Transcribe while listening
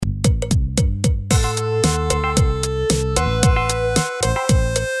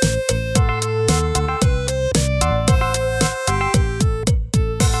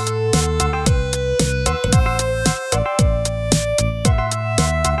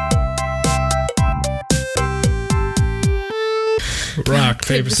Rock,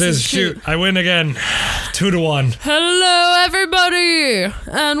 paper, scissors, shoot. I win again. 2-1. Hello, everybody,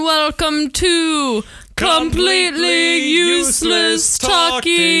 and welcome to Completely Useless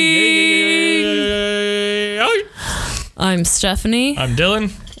Talking. I'm Stephanie. I'm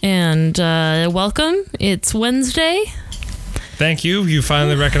Dylan. And welcome. It's Wednesday. Thank you. You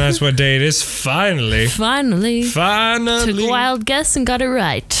finally recognized what day it is. Finally. Took a wild guess and got it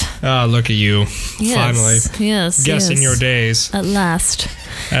right. Oh, look at you. Yes. Finally. Yes. Guessing your days. At last.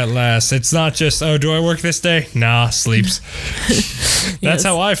 It's not just, oh, do I work this day? Nah, sleeps. That's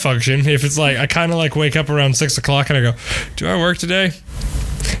how I function. If it's like, I kind of like wake up around 6 o'clock and I go, do I work today?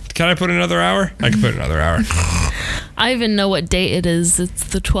 Can I put another hour? I can put another hour. I even know what date it is. It's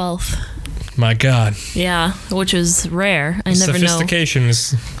the 12th. My God. Yeah, which is rare. I never know. Sophistication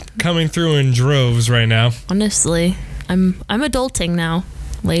is coming through in droves right now. Honestly, I'm adulting now,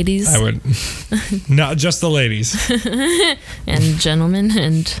 ladies. I would. Not just the ladies. And gentlemen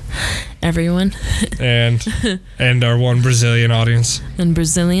and everyone. And our one Brazilian audience. And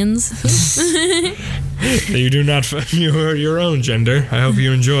Brazilians. You do not your own gender. I hope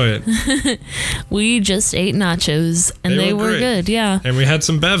you enjoy it. We just ate nachos and they were good, yeah. And we had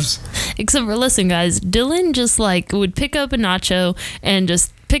some bevs. Except for, listen guys, Dylan just would pick up a nacho and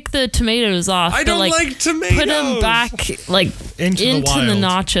just pick the tomatoes off. I don't like tomatoes. Put them back into the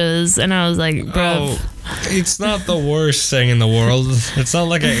nachos, and I was like, bro. It's not the worst thing in the world. It's not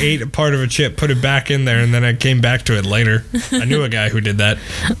like I ate a part of a chip, put it back in there, and then I came back to it later. I knew a guy who did that.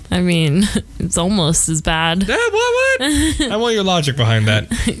 I mean, it's almost as bad. Yeah, what? I want your logic behind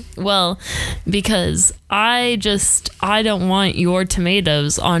that. Well, because I don't want your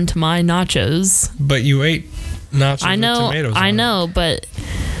tomatoes onto my nachos. But you ate nachos with tomatoes on I know, but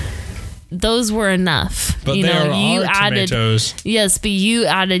those were enough. But you added tomatoes. Yes, but you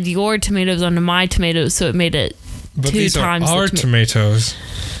added your tomatoes onto my tomatoes, so it made it two times. But these are our tomatoes.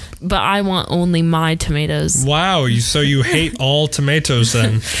 But I want only my tomatoes. Wow, so you hate all tomatoes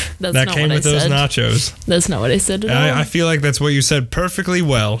then? That came with those nachos. That's not what I said at all. I feel like that's what you said perfectly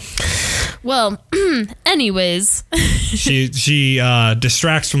well. Well, anyways. She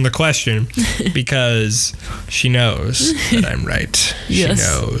distracts from the question because she knows that I'm right. Yes. She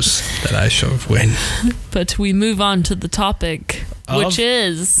knows that I shall win. But we move on to the topic, which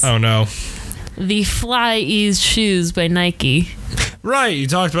is... Oh, no. The Fly Ease shoes by Nike. Right, you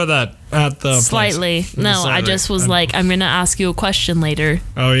talked about that at the Slightly. place. No, I just was like, I'm going to ask you a question later.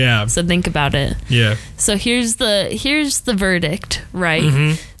 Oh, yeah. So think about it. Yeah. So here's the verdict, right?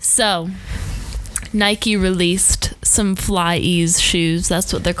 Mm-hmm. So Nike released some Fly Ease shoes.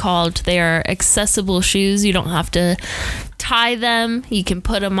 That's what they're called. They are accessible shoes. You don't have to tie them. You can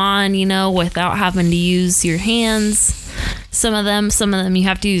put them on, without having to use your hands. Some of them you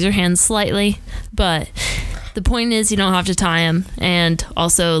have to use your hands slightly, but the point is you don't have to tie them, and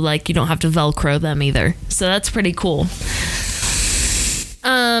also you don't have to Velcro them either. So that's pretty cool.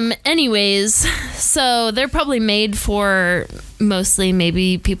 Anyways, so they're probably made for mostly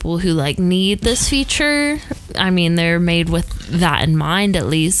maybe people who need this feature. I mean, they're made with that in mind, at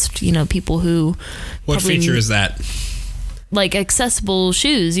least, people who... What feature is that? Accessible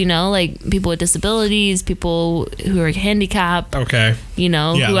shoes, people with disabilities, people who are handicapped. Okay. Who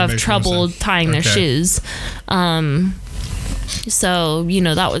have trouble tying their shoes. So,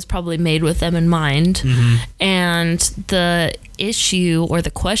 that was probably made with them in mind. Mm-hmm. And the issue or the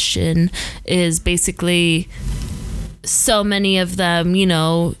question is basically so many of them,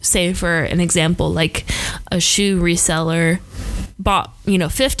 say for an example, a shoe reseller bought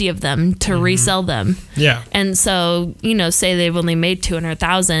 50 of them to resell them. Yeah. And so say they've only made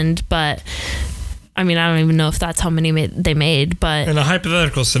 200,000, but I mean, I don't even know if that's how many they made, but in a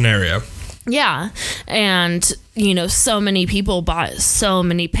hypothetical scenario. Yeah. And so many people bought so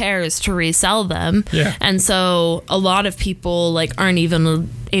many pairs to resell them. Yeah. And so a lot of people aren't even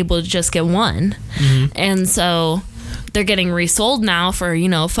able to just get one. Mm-hmm. And so they're getting resold now for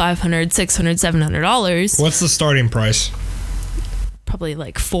 $500, $600, $700. What's the starting price? Probably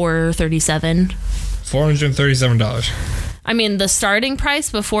 $437. $437. I mean, the starting price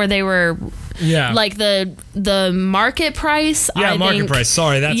before they were... Yeah. The market price, yeah, market price.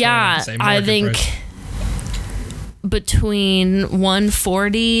 Sorry, that's what I meant to say. I think price. Between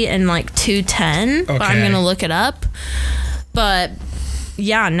 140 and 210. Okay. I'm going to look it up. But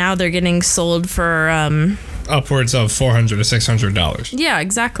yeah, now they're getting sold for... upwards of $400 to $600. Yeah,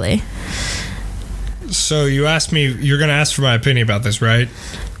 exactly. So you asked me, you're going to ask for my opinion about this, right?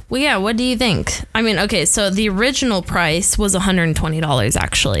 Well, yeah, what do you think? I mean, okay, so the original price was $120,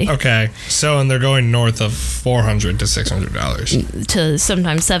 actually. Okay, and they're going north of $400 to $600. To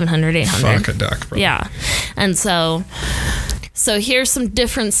sometimes $700, $800. Fuck a duck, bro. Yeah. And so So here's some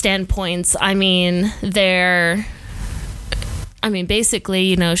different standpoints. I mean, basically,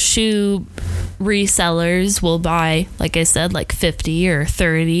 you know, shoe resellers will buy, like I said, like 50 or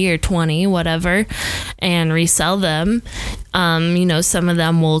 30 or 20, whatever, and resell them. You know, some of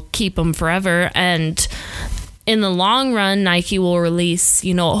them will keep them forever. And in the long run, Nike will release,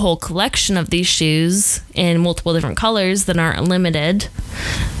 you know, a whole collection of these shoes in multiple different colors that aren't limited.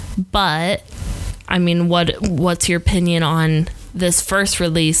 But, I mean, what's your opinion on this first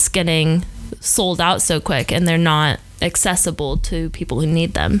release getting sold out so quick and they're not accessible to people who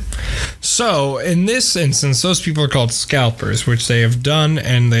need them? So in this instance, those people are called scalpers, which they have done,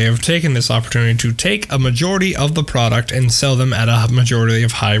 and they have taken this opportunity to take a majority of the product and sell them at a majority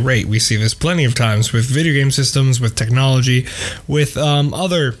of high rate. We see this plenty of times with video game systems, with technology, with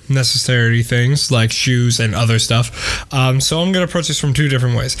other necessary things like shoes and other stuff. So I'm going to approach this from two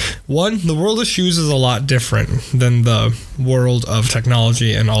different ways. One, the world of shoes is a lot different than the world of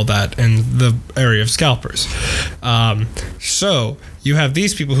technology and all that in the area of scalpers. So you have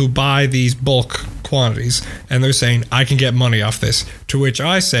these people who buy these bulk quantities and they're saying, I can get money off this, to which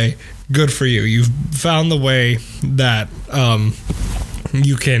I say, good for you. You've found the way that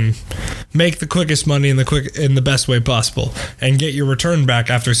you can make the quickest money in the best way possible and get your return back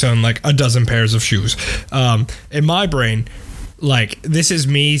after selling like a dozen pairs of shoes. In my brain, like, this is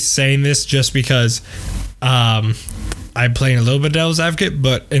me saying this just because I'm playing a little bit devil's advocate,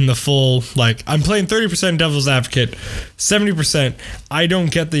 but in the full, like, I'm playing 30% devil's advocate, 70%, I don't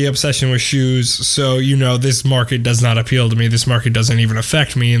get the obsession with shoes, so, you know, this market does not appeal to me. This market doesn't even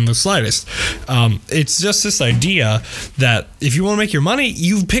affect me in the slightest. It's just this idea that if you want to make your money,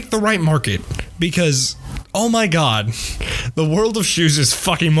 you've picked the right market, because, oh my god, the world of shoes is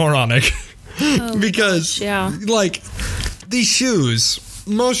fucking moronic. Oh, because, gosh, yeah. Like, these shoes,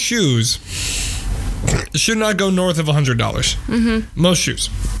 most shoes should not go north of $100. Mm-hmm. Most shoes.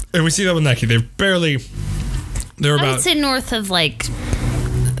 And we see that with Nike. I would say north of like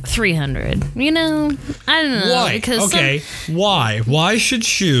 300. You know, I don't know. Why? Because why? Why should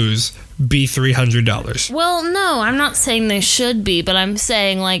shoes be $300? Well, no, I'm not saying they should be, but I'm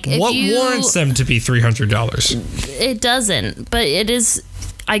saying, like, if what warrants them to be $300? It doesn't, but it is.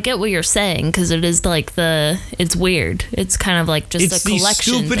 I get what you're saying, because it is like it's weird. It's kind of like just a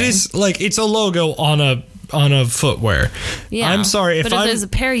collection thing. It's the stupidest, like, it's a logo on a footwear. Yeah. I'm sorry if there's a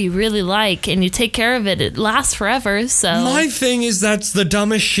pair you really like and you take care of it, it lasts forever. So my thing is, that's the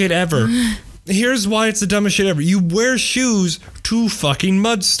dumbest shit ever. Here's why it's the dumbest shit ever. You wear shoes to fucking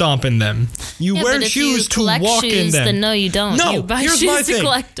mud stomp in them. You wear shoes to walk in them. Then no, you don't. No, you buy shoes to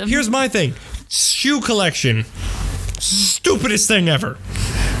collect them. Here's my thing. Shoe collection. Stupidest thing ever.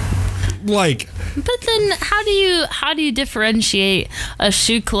 Like, but then how do you differentiate a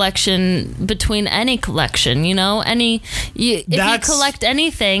shoe collection between any collection? You know, if you collect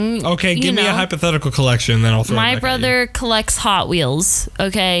anything. Okay, give me a hypothetical collection, then I'll throw it back at you. My brother collects Hot Wheels.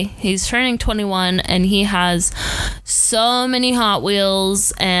 Okay, he's turning 21 and he has so many Hot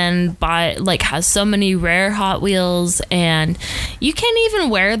Wheels and has so many rare Hot Wheels, and you can't even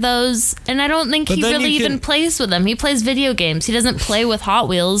wear those. And I don't think he really even plays with them. He plays video games. He doesn't play with Hot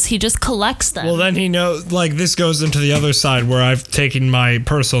Wheels. He just collects them. Well, then he knows, like, this goes into the other side where I've taken my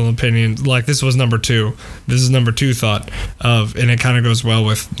personal opinion. Like, this was number 2. This is number 2 thought of, and it kind of goes well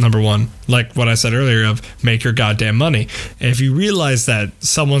with number 1. Like what I said earlier of make your goddamn money. If you realize that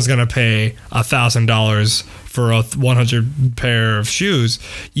someone's going to pay $1,000 for a 100 pair of shoes,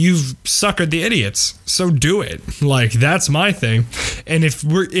 you've suckered the idiots. So do it. Like, that's my thing. And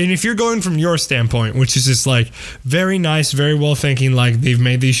if you're going from your standpoint, which is just like very nice, very well thinking, like they've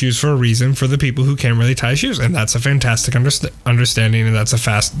made these shoes for a reason for the people who can't really tie shoes, and that's a fantastic understanding, and that's a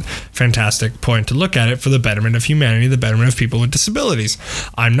fantastic point to look at it for the betterment of humanity, the betterment of people with disabilities.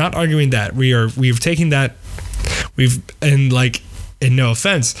 I'm not arguing that. We've taken that. And no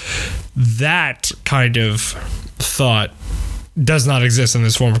offense, that kind of thought does not exist in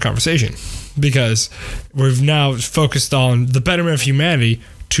this form of conversation, because we've now focused on the betterment of humanity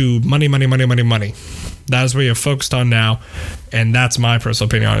to money. That is what you're focused on now, and that's my personal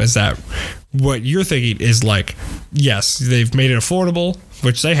opinion on it, is that what you're thinking is like, yes, they've made it affordable,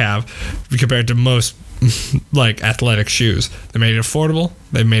 which they have, compared to most like athletic shoes. They made it affordable.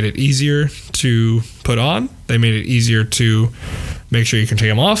 They made it easier to put on. They made it easier to make sure you can take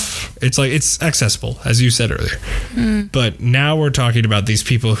them off. It's like, it's accessible, as you said earlier. But now we're talking about these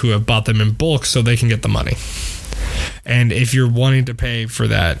people who have bought them in bulk so they can get the money. And if you're wanting to pay for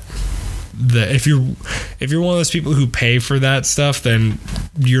that, if you're one of those people who pay for that stuff, then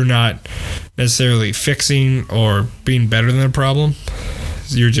you're not necessarily fixing or being better than the problem.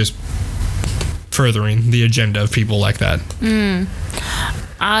 You're just furthering the agenda of people like that.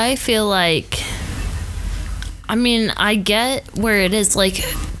 I feel like, I mean, I get where it is. Like,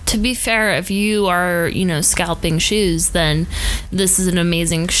 to be fair, if you are, you know, scalping shoes, then this is an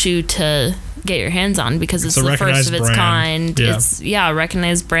amazing shoe to get your hands on because it's the first of its kind. Yeah. It's a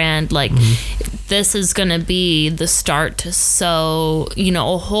recognized brand. Like, this is gonna be the start to you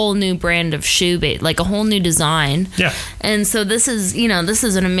know, a whole new brand of shoe bait, like a whole new design. Yeah. And so this is, you know, this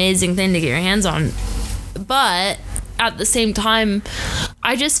is an amazing thing to get your hands on. But at the same time,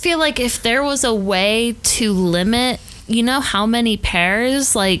 I just feel like if there was a way to limit, you know, how many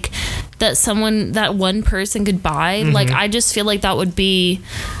pairs like that one person could buy, like, I just feel like that would be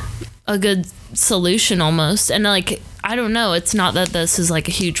a good solution almost. And like, I don't know, it's not that this is like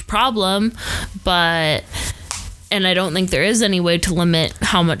a huge problem, but, and I don't think there is any way to limit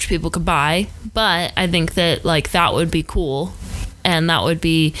how much people could buy, but I think that like that would be cool. And that would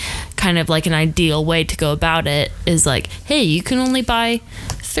be kind of like an ideal way to go about it, is like, hey, you can only buy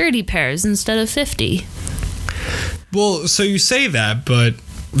 30 pairs instead of 50. Well, so you say that, but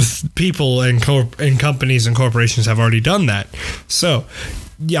people and companies and corporations have already done that. So,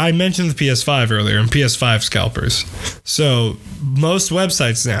 yeah, I mentioned the PS5 earlier and PS5 scalpers. So most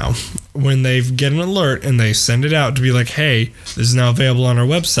websites now, when they get an alert and they send it out to be like, hey, this is now available on our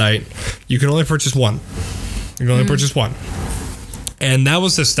website, you can only purchase one. You can only purchase one. And that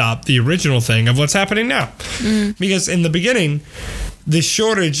was to stop the original thing of what's happening now. Because in the beginning, the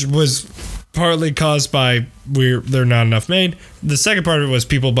shortage was partly caused by there are not enough made. The second part of it was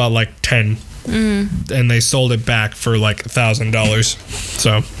people bought like 10 and they sold it back for like $1,000.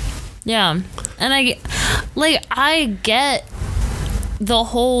 So yeah, and I get the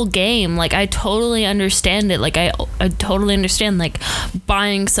whole game. Like, I totally understand it. Like, I totally understand like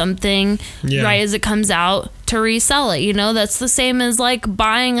buying something right as it comes out to resell it. You know, that's the same as like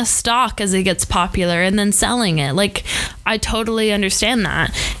buying a stock as it gets popular and then selling it. Like, I totally understand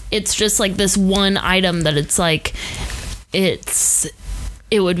that. It's just like this one item that it's like,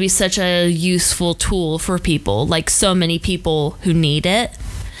 it would be such a useful tool for people, like so many people who need it.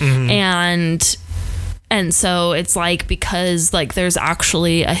 And so it's like, because like there's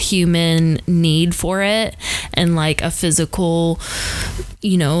actually a human need for it and like a physical,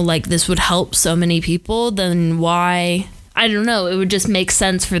 you know, like this would help so many people, then why, I don't know, it would just make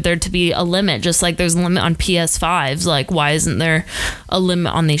sense for there to be a limit, just like there's a limit on PS5s. Like, why isn't there a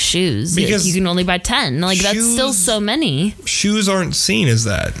limit on these shoes? Because you can only buy 10. Like, that's still so many. Shoes aren't seen as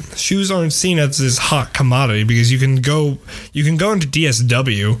that. Shoes aren't seen as this hot commodity, because you can go into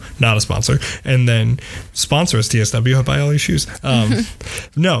DSW, not a sponsor, and then sponsor us, DSW, I'll buy all your shoes.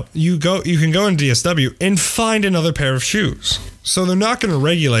 No, you can go into DSW and find another pair of shoes. So they're not going to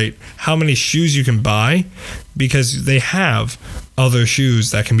regulate how many shoes you can buy, because they have other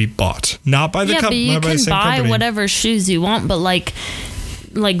shoes that can be bought, not by the company. Yeah, but you can buy whatever shoes you want, but like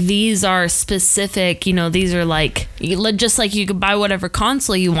these are specific, you know, these are like, just like you could buy whatever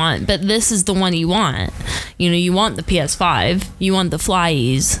console you want, but this is the one you want. You know, you want the PS5, you want the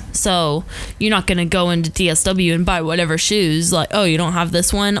Flyees, so you're not going to go into DSW and buy whatever shoes, like, oh, you don't have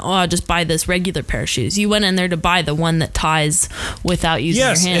this one? Oh, I'll just buy this regular pair of shoes. You went in there to buy the one that ties without using your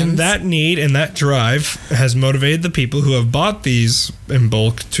hands. Yes, and that need and that drive has motivated the people who have bought these in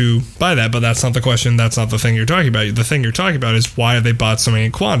bulk to buy that, but that's not the question. That's not the thing you're talking about. The thing you're talking about is why they bought so many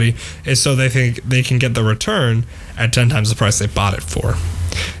in quantity, is so they think they can get the return at 10 times the price they bought it for.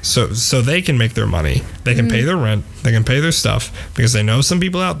 So they can make their money. They can pay their rent. They can pay their stuff, because they know some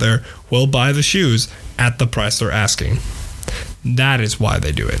people out there will buy the shoes at the price they're asking. That is why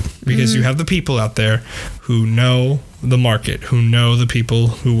they do it. Because you have the people out there who know the market, who know the people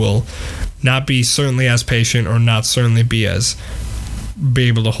who will not be certainly as patient or not certainly be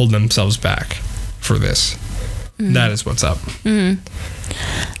able to hold themselves back for this. That is what's up.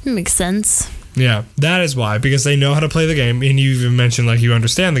 Makes sense. Yeah, that is why, because they know how to play the game, and you even mentioned like you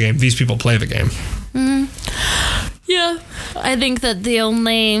understand the game. These people play the game. Yeah, I think that the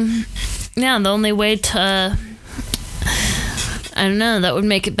only way to, I don't know, that would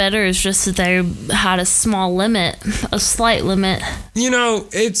make it better is just that they had a slight limit. You know,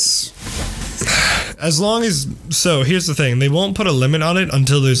 it's as long as, so here's the thing, they won't put a limit on it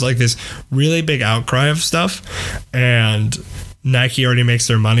until there's like this really big outcry of stuff, and Nike already makes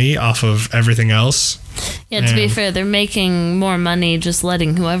their money off of everything else. Yeah, to be fair, they're making more money just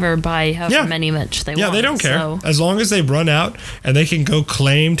letting whoever buy however many much they want. Yeah, they don't care. So. As long as they run out and they can go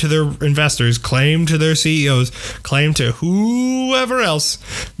claim to their investors, claim to their CEOs, claim to whoever else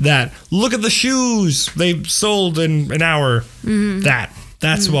that, look at the shoes they sold in an hour.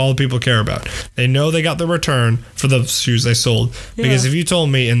 That's what all the people care about. They know they got the return for the shoes they sold. Because if you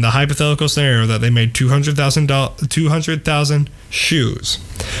told me in the hypothetical scenario that they made 200,000 shoes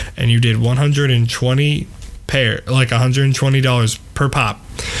and you did 120 pair, like $120 per pop,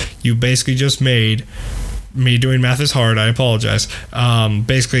 you basically just made, me doing math is hard, I apologize,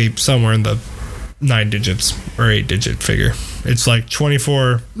 basically somewhere in the 9 digits or 8 digit figure. It's like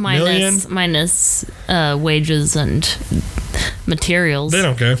 24 million. Minus wages and materials. They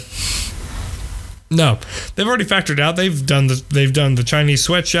don't care. No, they've already factored out. They've done the Chinese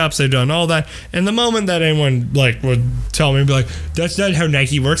sweatshops. They've done all that. And the moment that anyone like would tell me, be like, that's not how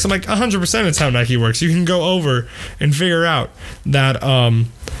Nike works. I'm like, 100% it's how Nike works. You can go over and figure out that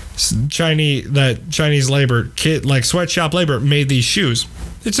Chinese labor kit, like sweatshop labor, made these shoes.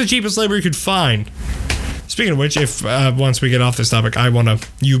 It's the cheapest labor you could find. Speaking of which, if once we get off this topic, I want to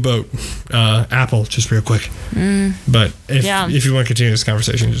U-boat Apple just real quick. But if you want to continue this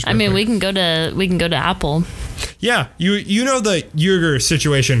conversation, just real quick. we can go to Apple. Yeah, you know the Uyghur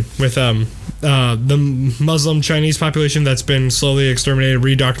situation with the Muslim Chinese population that's been slowly exterminated,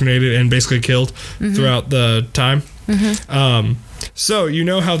 redoctrinated, and basically killed throughout the time. So you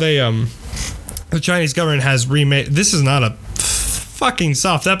know how they the Chinese government has remade. This is not a fucking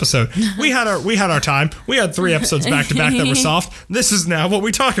soft episode. We had our time. We had 3 episodes back to back that were soft. This is now what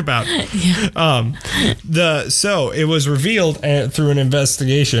we talk about. So it was revealed through an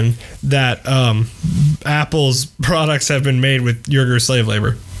investigation that Apple's products have been made with Uyghur slave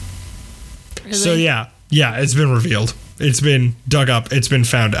labor. Really? So yeah, it's been revealed. It's been dug up. It's been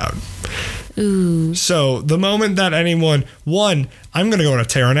found out. Ooh. So the moment that anyone, I'm going to go on a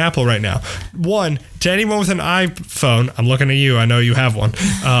tear on Apple right now. To anyone with an iPhone, I'm looking at you. I know you have one.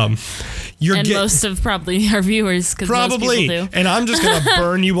 Most of probably our viewers, because most people do. And I'm just going to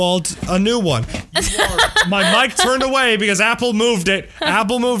burn you all a new one. My mic turned away because Apple moved it.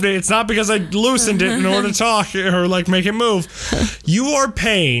 It's not because I loosened it in order to talk or like make it move. You are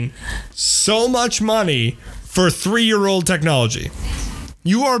paying so much money for 3-year-old technology.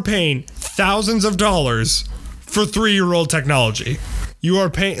 You are paying thousands of dollars for 3-year-old technology. You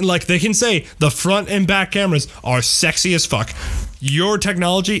are paying, like they can say the front and back cameras are sexy as fuck. Your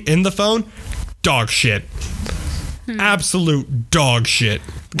technology in the phone, dog shit. Absolute dog shit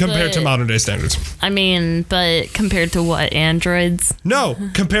compared to modern day standards. I mean, but compared to what? Androids? No,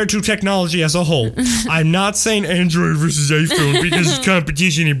 compared to technology as a whole. I'm not saying Android versus iPhone because it's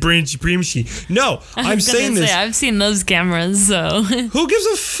competition and brand supremacy. No, I'm saying this. I've seen those cameras, so. Who gives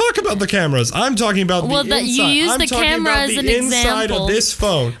a fuck about the cameras? I'm talking about the inside. You use the camera as an inside example. of this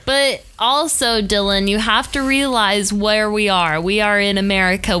phone. But also, Dylan, you have to realize where we are. We are in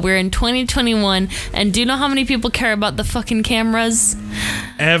America. We're in 2021. And do you know how many people care about the fucking cameras?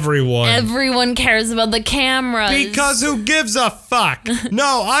 Everyone cares about the cameras. Because who gives a fuck?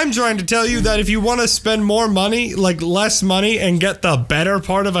 No, I'm trying to tell you that if you want to spend more money, like less money, and get the better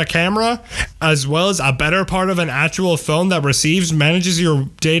part of a camera, as well as a better part of an actual phone that receives, manages your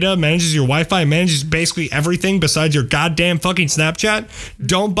data, manages your Wi-Fi, manages basically everything besides your goddamn fucking Snapchat,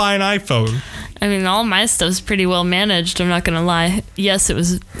 don't buy an iPhone. I mean, all my stuff's pretty well managed, I'm not gonna lie. Yes, it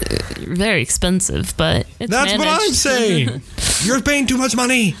was very expensive, but it's That's managed. what I'm saying. You're paying too much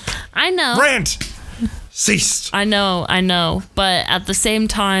money. I know. Rant. Ceased. I know. But at the same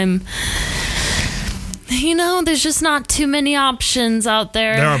time, you know, there's just not too many options out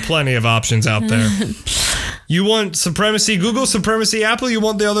there. There are plenty of options out there. You want supremacy, Google, supremacy, Apple? You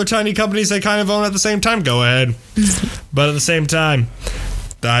want the other tiny companies they kind of own at the same time? Go ahead. But at the same time,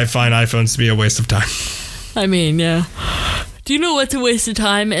 I find iPhones to be a waste of time. I mean, yeah. Do you know what's a waste of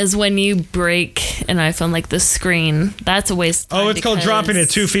time is when you break an iPhone, like the screen. That's a waste of time. Oh, it's called dropping it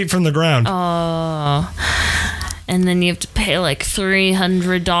 2 feet from the ground. Oh. And then you have to pay like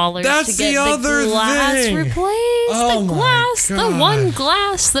 $300 That's to get the glass thing. replaced. Oh the glass, my God. the one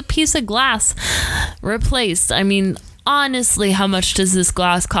glass, the piece of glass replaced. I mean, honestly, how much does this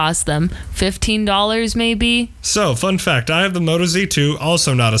glass cost them? $15 maybe? So, fun fact, I have the Moto Z2,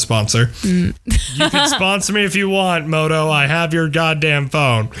 also not a sponsor. You can sponsor me if you want, Moto. I have your goddamn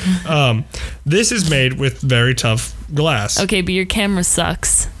phone. This is made with very tough glass. Okay, but your camera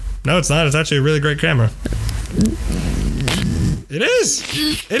sucks. No, it's not. It's actually a really great camera. It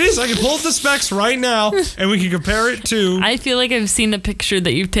is. I can pull up the specs right now, and we can compare it to... I feel like I've seen a picture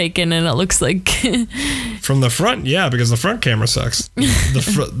that you've taken, and it looks like... From the front, yeah, because the front camera sucks.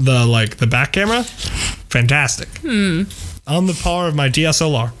 The back camera, fantastic. On the par of my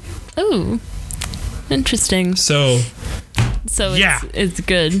DSLR. Ooh, interesting. So yeah. It's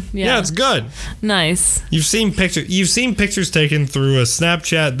good. Yeah, it's good. Nice. You've seen pictures taken through a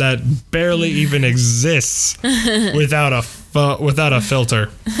Snapchat that barely even exists without a without a filter.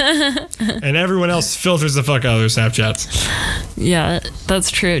 And everyone else filters the fuck out of their Snapchats. Yeah, that's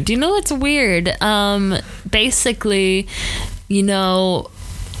true. Do you know what's weird? Basically, you know,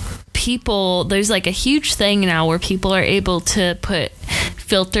 people, there's like a huge thing now where people are able to put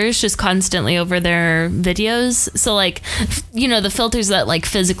filters just constantly over their videos. So like, you know, the filters that like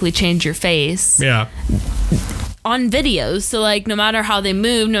physically change your face. Yeah. On videos. So like, no matter how they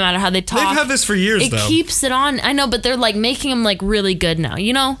move, no matter how they talk. They've had this for years, it though. keeps it on. I know, but they're like making them like really good now,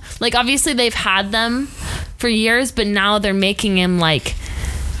 you know? Like obviously they've had them for years, but now they're making them like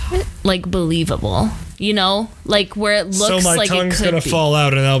believable. You know, like where it looks like it could be. So my tongue's gonna fall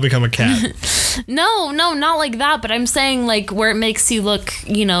out and I'll become a cat. No, not like that. But I'm saying like where it makes you look,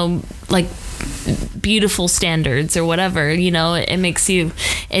 you know, like beautiful standards or whatever. You know, it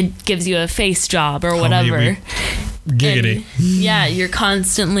gives you a face job or whatever. Giggity. And, yeah, you're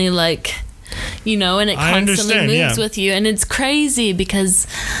constantly like, you know, and it constantly moves with you, and it's crazy because.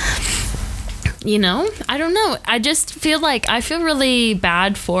 You know, I don't know. I just feel really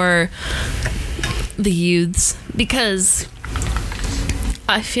bad for the youths because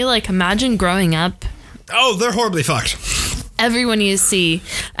I feel like imagine growing up. Oh, they're horribly fucked. Everyone you see,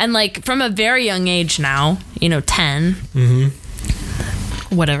 and like from a very young age now, you know, 10,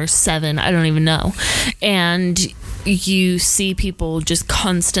 whatever, 7, I don't even know. And you see people just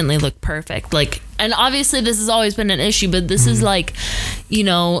constantly look perfect. Like, and obviously this has always been an issue, but this is like, you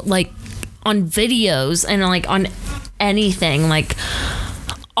know, like on videos and like on anything, like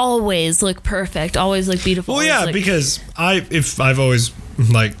always look perfect, always look beautiful. Well, yeah, because I've always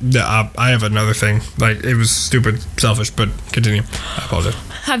like I have another thing. Like it was stupid, selfish, but continue. I apologize.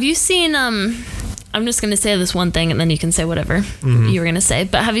 Have you seen I'm just gonna say this one thing and then you can say whatever you were gonna say.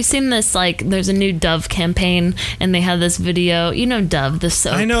 But have you seen this? Like, there's a new Dove campaign and they had this video. You know Dove, the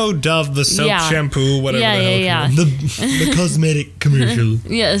soap. I know Dove, the soap shampoo, whatever. Yeah. The cosmetic commercial.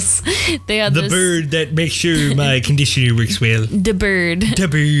 Yes, they had the bird that makes sure my conditioner works well. The bird.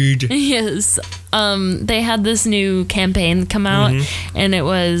 Yes. They had this new campaign come out and it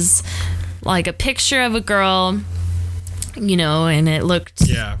was like a picture of a girl. You know, and it looked.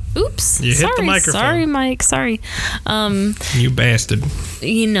 Yeah. Oops. You hit the microphone. Sorry, Mike. Sorry. You bastard.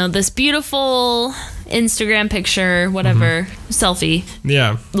 You know, this beautiful Instagram picture, whatever, selfie.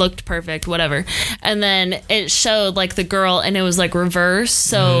 Yeah. Looked perfect, whatever. And then it showed like the girl and it was like reverse.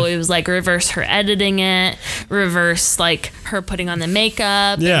 So it was like reverse her editing it, reverse like her putting on the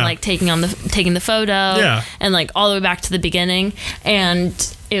makeup and like taking the photo. Yeah. And like all the way back to the beginning.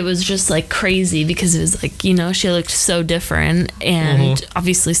 And it was just like crazy because it was like, you know, she looked so different and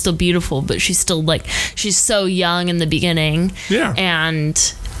obviously still beautiful, but she's still like, she's so young in the beginning. Yeah.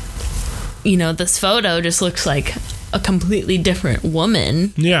 And, you know, this photo just looks like a completely different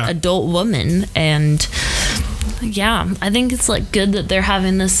woman. Yeah. Adult woman. And yeah, I think it's like good that they're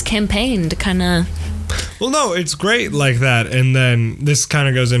having this campaign to kind of. Well, no, it's great like that. And then this kind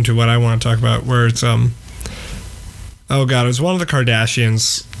of goes into what I want to talk about where it's, oh God, it was one of the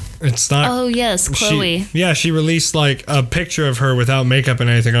Kardashians. It's not. Oh yes, Khloe. She released like a picture of her without makeup and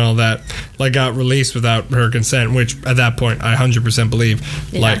anything and all that. Like got released without her consent, which at that point I 100% believe.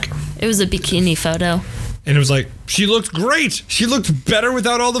 Yeah. Like it was a bikini photo. And it was like, she looked great. She looked better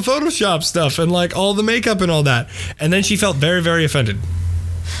without all the Photoshop stuff and like all the makeup and all that. And then she felt very, very offended.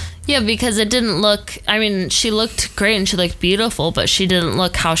 Yeah, because it didn't look, I mean, she looked great and she looked beautiful, but she didn't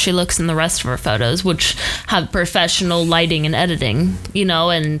look how she looks in the rest of her photos, which have professional lighting and editing, you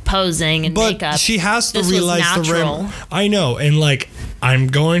know, and posing and makeup. But she has to this realize was natural. I know, and like, I'm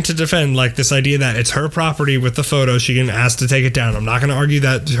going to defend like this idea that it's her property with the photo. She can ask to take it down. I'm not going to argue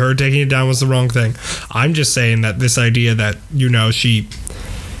that her taking it down was the wrong thing. I'm just saying that this idea that, you know, she,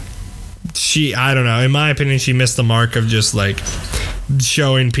 I don't know, in my opinion, she missed the mark of just like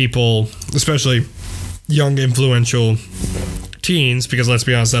showing people, especially young influential teens, because let's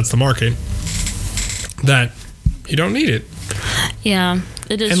be honest, that's the market, that you don't need it. Yeah,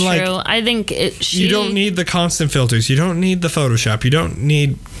 it is true. Like, I think you don't need the constant filters. You don't need the Photoshop. You don't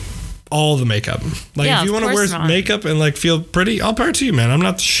need all the makeup. Like, if you want to wear makeup and like feel pretty, all power to you, man. I'm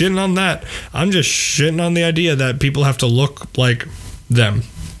not shitting on that. I'm just shitting on the idea that people have to look like them.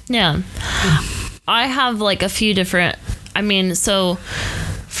 Yeah. I have like a few different, I mean, so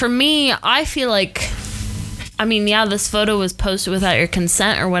for me, I feel like, I mean, yeah, this photo was posted without your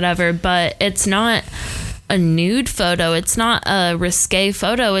consent or whatever, but it's not a nude photo. It's not a risque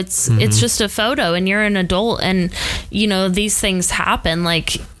photo. It's just a photo, and you're an adult, and you know, these things happen,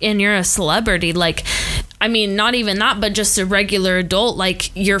 like, and you're a celebrity. Like, I mean, not even that, but just a regular adult,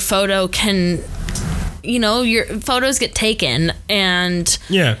 like, your photo can, you know, your photos get taken and,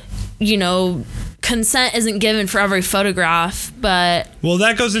 yeah, you know, consent isn't given for every photograph, but Well,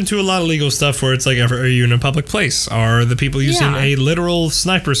 that goes into a lot of legal stuff where it's like, are you in a public place? Are the people using a literal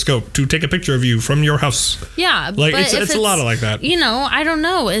sniper scope to take a picture of you from your house? yeah, Like, but it's a lot of like that. You know, I don't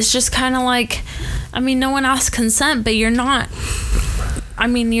know. It's just kind of like, I mean, no one asked consent, but you're not. I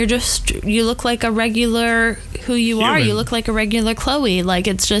mean, you look like a regular who you are. Human. You look like a regular Chloe. Like,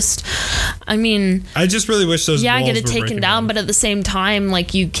 it's just, I mean, I just really wish those walls get it were taken breaking down, but at the same time,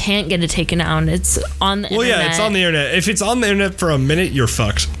 like, you can't get it taken down. It's on the internet. Well, yeah, it's on the internet. If it's on the internet for a minute, you're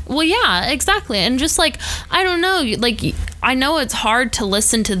fucked. Well, yeah, exactly. And just like, I don't know, like, I know it's hard to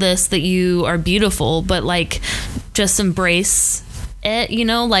listen to this, that you are beautiful, but like, just embrace it, you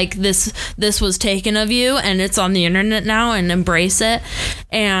know, like this was taken of you and it's on the internet now, and embrace it.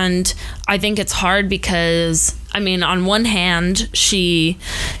 And I think it's hard because, I mean, on one hand, she,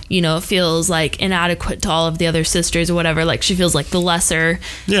 you know, feels like inadequate to all of the other sisters or whatever. Like, she feels like the lesser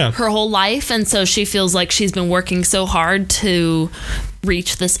her whole life. And so she feels like she's been working so hard to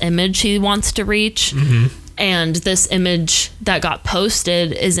reach this image she wants to reach. Mm-hmm. And this image that got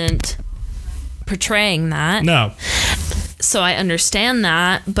posted isn't portraying that. No. So I understand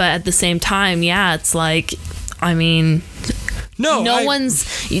that. But at the same time, yeah, it's like, I mean...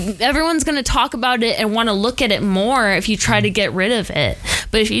 everyone's going to talk about it and want to look at it more if you try to get rid of it.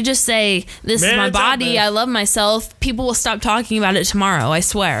 But if you just say, this is my body, I love myself, people will stop talking about it tomorrow, I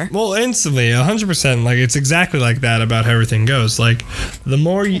swear. Well, instantly, 100%. Like, it's exactly like that about how everything goes. Like, the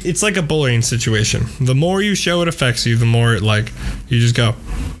more it's like a bullying situation. The more you show it affects you, the more it, like, you just go.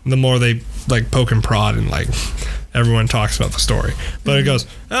 The more they, like, poke and prod and, like... Everyone talks about the story. But it goes,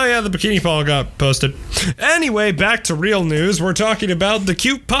 oh yeah, the bikini ball got posted. Anyway, back to real news. We're talking about the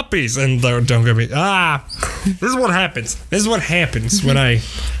cute puppies. And don't get me... this is what happens. This is what happens when I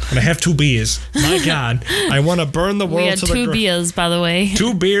have 2 beers. My God. I want to burn the world to the ground. 2 beers, by the way.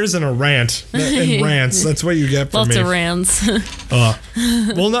 2 beers and a rant. And rants. That's what you get from me. Lots of rants.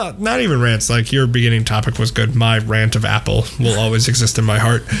 Well, not even rants. Like, your beginning topic was good. My rant of Apple will always exist in my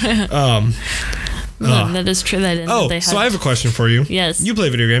heart. That is true. So I have a question for you. Yes. You play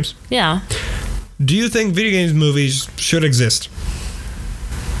video games. Yeah. Do you think video games movies should exist?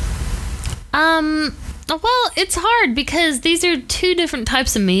 Well, it's hard because these are 2 different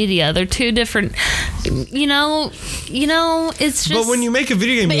types of media. They're 2 different, you know, it's just... But when you make a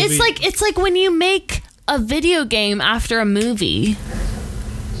video game movie... It's like when you make a video game after a movie.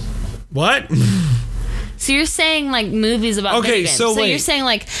 What? So you're saying like movies about video games. So you're saying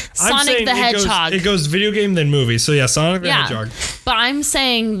like Sonic the Hedgehog. It goes video game then movie. So yeah, Sonic the Hedgehog. But I'm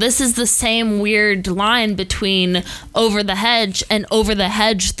saying this is the same weird line between Over the Hedge and Over the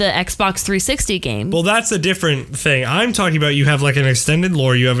Hedge, the Xbox 360 game. Well, that's a different thing. I'm talking about you have like an extended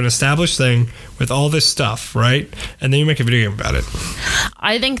lore, you have an established thing with all this stuff, right? And then you make a video game about it.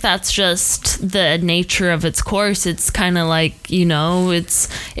 I think that's just the nature of its course. It's kind of like, you know, it's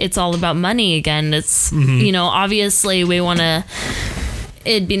all about money again. It's, you know, obviously we want to,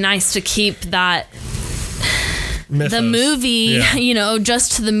 it'd be nice to keep that mythos. The movie, you know,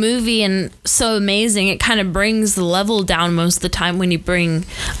 just to the movie, and so amazing. It kind of brings the level down most of the time when you bring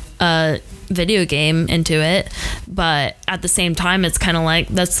a video game into it. But at the same time, it's kind of like,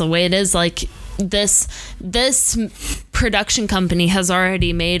 that's the way it is. Like, this production company has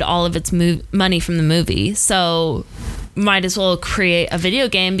already made all of its money from the movie, so might as well create a video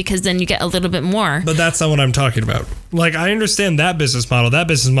game because then you get a little bit more. But that's not what I'm talking about. Like, I understand that business model. That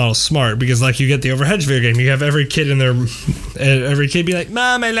business model is smart because, like, you get the Overhedge video game. You have every kid in there, every kid be like,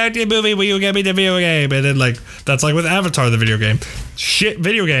 Mom, I like the movie. Will you get me the video game? And then, like, that's like with Avatar, the video game. Shit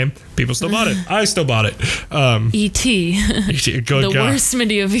video game. People still bought it. I still bought it. E.T. The worst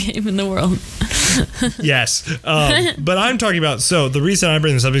video game in the world. Yes. But I'm talking about, so the reason I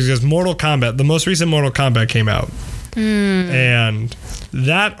bring this up is because Mortal Kombat, the most recent Mortal Kombat came out. And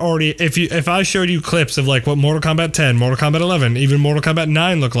that already, if I showed you clips of like what Mortal Kombat 10, Mortal Kombat 11, even Mortal Kombat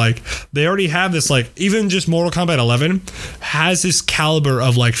 9 look like, they already have this, like, even just Mortal Kombat 11 has this caliber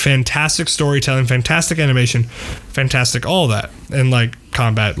of like fantastic storytelling, fantastic animation, fantastic all that, and like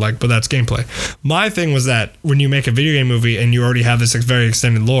combat, like, but that's gameplay. My thing was that when you make a video game movie and you already have this very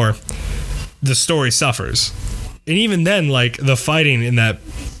extended lore, the story suffers. And even then, like, the fighting in that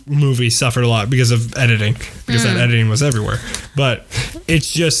movie suffered a lot because of editing, because that editing was everywhere. But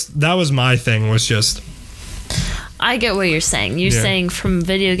it's just, that was my thing, was just, I get what you're saying. You're saying from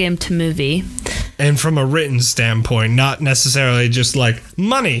video game to movie. And from a written standpoint, not necessarily just like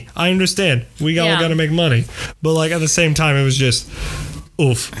money. I understand. We all got to make money. But like at the same time, it was just,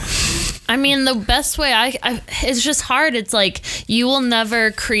 oof. I mean, the best way it's just hard. It's like you will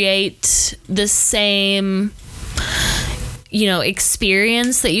never create the same.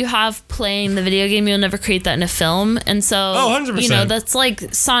 experience that you have playing the video game, you'll never create that in a film. And so, 100%. That's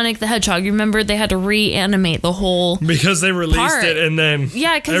like Sonic the Hedgehog. You remember they had to reanimate the whole because they released part. it and then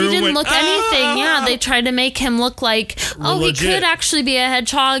because he didn't look anything. Yeah, they tried to make him look like he could actually be a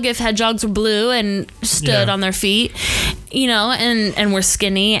hedgehog if hedgehogs were blue and stood on their feet, and were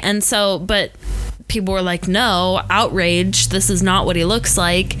skinny. And so, but people were like, no, outrage, this is not what he looks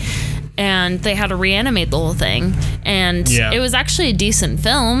like. And they had to reanimate the whole thing. And it was actually a decent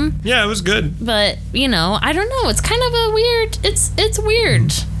film. Yeah, it was good. But, I don't know. It's kind of a weird... It's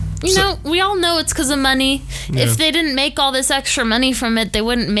weird. We all know it's because of money. Yeah. If they didn't make all this extra money from it, they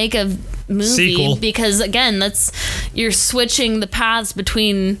wouldn't make a movie. Sequel. Because, again, you're switching the paths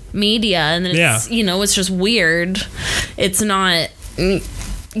between media. And it's, it's just weird. It's not...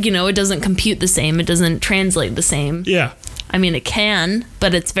 it doesn't compute the same. It doesn't translate the same. Yeah. I mean, it can,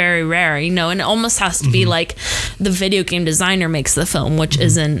 but it's very rare, and it almost has to be like the video game designer makes the film, which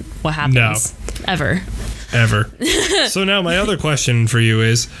isn't what happens ever. So now my other question for you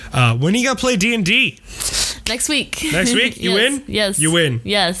is, when are you going to play D&D? Next week. Next week? You win? Yes. You win?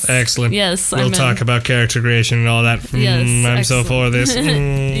 Yes. Excellent. Yes. We'll talk about character creation and all that. Yes. I'm so for this.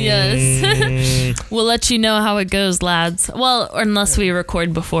 Yes. We'll let you know how it goes, lads. Well, unless we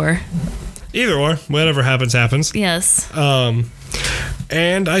record before. Either or, whatever happens. Yes.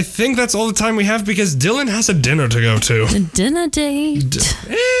 And I think that's all the time we have because Dylan has a dinner to go to. A dinner date. It's not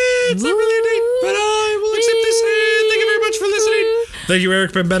really a date, but I will accept this. Thank you very much for listening. Thank you,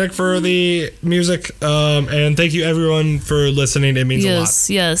 Eric Benbeck, for the music. And thank you, everyone, for listening. It means a lot.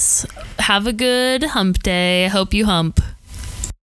 Yes. Have a good hump day. I hope you hump.